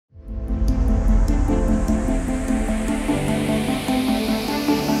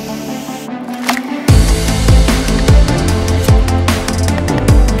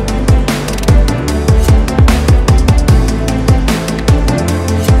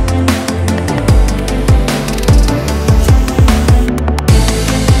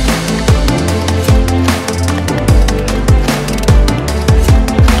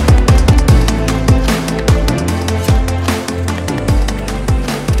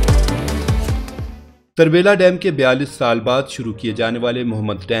Tarbela dam के 42 साल बाद शुरू किए जाने वाले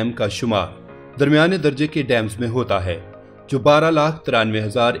मोहम्मद डैम का शुमार दरमियाने दर्जे के डैम्स में होता है, जो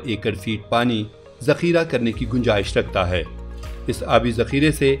 12,93,000 एकड़ फीट पानी जखीरा करने की गुंजाइश रखता है। इस आबी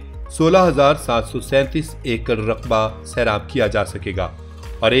जखीरे से 16,737 एकड़ रकबा सैराब किया जा सकेगा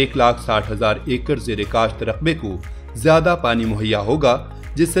और 1,60,000 एकड़ ज़ेरे काश्त रकबे को ज्यादा पानी मुहैया होगा,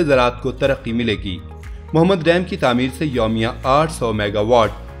 जिससे ज़राअत को तरक्की मिलेगी। मोहम्मद डैम की तामीर से यौमिया 800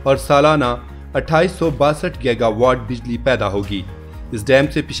 मेगावाट और सालाना 2862 गीगावाट बिजली पैदा होगी। इस डैम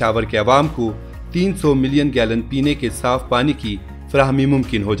से पेशावर के अवाम को 300 मिलियन गैलन पीने के साफ पानी की फराहमी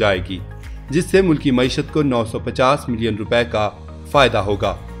मुमकिन हो जाएगी, जिससे मुल्की मईशत को 950 मिलियन रुपए का फायदा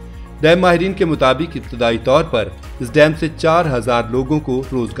होगा। डैम माहिरीन के मुताबिक इब्तदाई तौर पर इस डैम से 4,000 लोगों को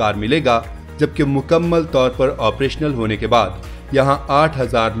रोजगार मिलेगा, जबकि मुकम्मल तौर पर ऑपरेशनल होने के बाद यहाँ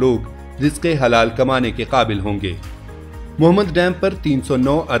 8,000 लोग रिज़्क़े हलाल कमाने के काबिल होंगे। मोहम्मद डैम पर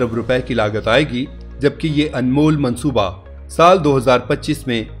 309 अरब रुपए की लागत आएगी, जबकि ये अनमोल मंसूबा साल 2025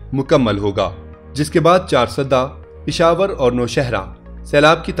 में मुकम्मल होगा, जिसके बाद चारसदा, पेशावर और नौशहरा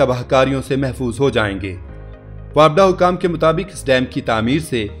सैलाब की तबाहकारियों से महफूज हो जाएंगे। वापडा हुकाम के मुताबिक इस डैम की तामीर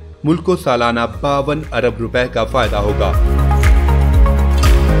से मुल्क को सालाना 52 अरब रुपए का फायदा होगा।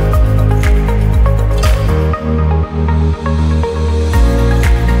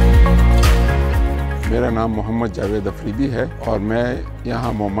 मेरा नाम मोहम्मद जावेद अफरीदी है और मैं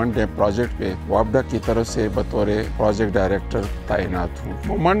यहाँ मोहम्मद डैम प्रोजेक्ट पे वापडा की तरफ से बतौर प्रोजेक्ट डायरेक्टर तैनात हूँ।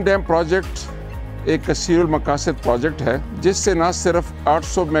 मोहम्मद डैम प्रोजेक्ट एक कसीरुल मकासद प्रोजेक्ट है, जिससे न सिर्फ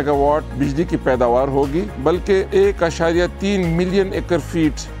 800 मेगावाट बिजली की पैदावार होगी, बल्कि 1.3 मिलियन एकड़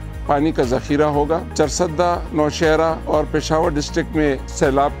फीट पानी का जखीरा होगा। चरसदा, नौशहरा और पेशावर डिस्ट्रिक्ट में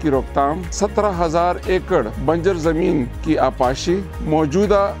सैलाब की रोकथाम, 17,000 एकड़ बंजर जमीन की आपाशी,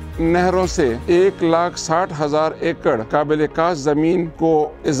 मौजूदा नहरों से 1,60,000 एकड़ काबिल काश जमीन को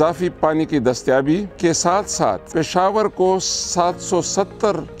इजाफी पानी की दस्तयाबी के साथ साथ पेशावर को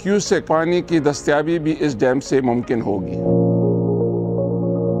 770 क्यूसेक पानी की दस्तयाबी भी इस डैम से मुमकिन होगी।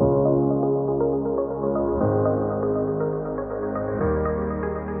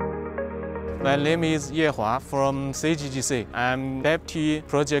 My name is HAAWK from CGGC. I'm Deputy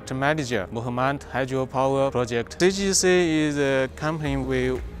Project Manager, Mohmand Hydropower Project. CGGC is a company we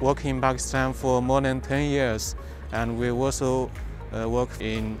work in Pakistan for more than 10 years, and we also work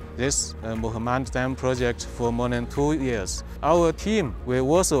in this Mohmand Dam project for more than 2 years. Our team, we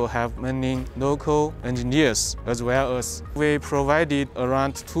also have many local engineers as well as we provided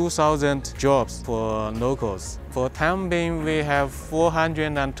around 2,000 jobs for locals. For time being, we have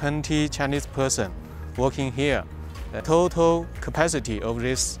 420 Chinese persons working here. The total capacity of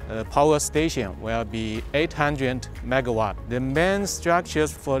this power station will be 800 megawatts. The main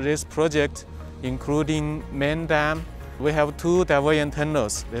structures for this project, including main dam, we have 2 diversion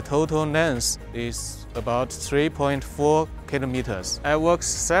tunnels. The total length is about 3.4 kilometers. I worked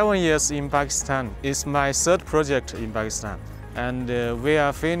 7 years in Pakistan. It's my 3rd project in Pakistan, and we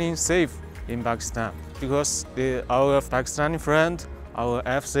are feeling safe in Pakistan because our Pakistani friend, our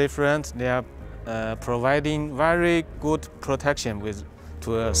FC friend, they are providing very good protection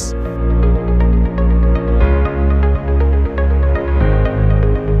to us.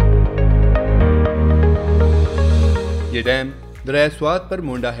 ये dam दरिया स्वात पर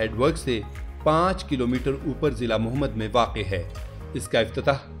मोंडा headwork से 5 kilometre ऊपर जिला मोहम्मद में वाक़ है। इसका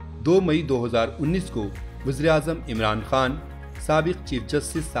इफ्तिताह 2 मई 2019 को वज़ीर-ए-आज़म इमरान खान, साबिक़ चीफ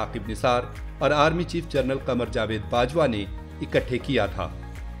जस्टिस साकिब निसार और army chief general Qamar Javed Bajwa ने इकट्ठे किया था।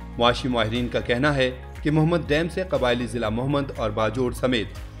 मुआशी माहिरीन का कहना है कि मोहम्मद डैम से कबायली जिला मोहम्मद और बाजोड़ समेत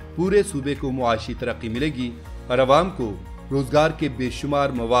पूरे सूबे को मुआशी तरक्की मिलेगी और अवाम को रोजगार के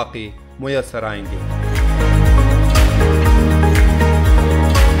बेशुमार मौक़े मुयस्सर आएंगे।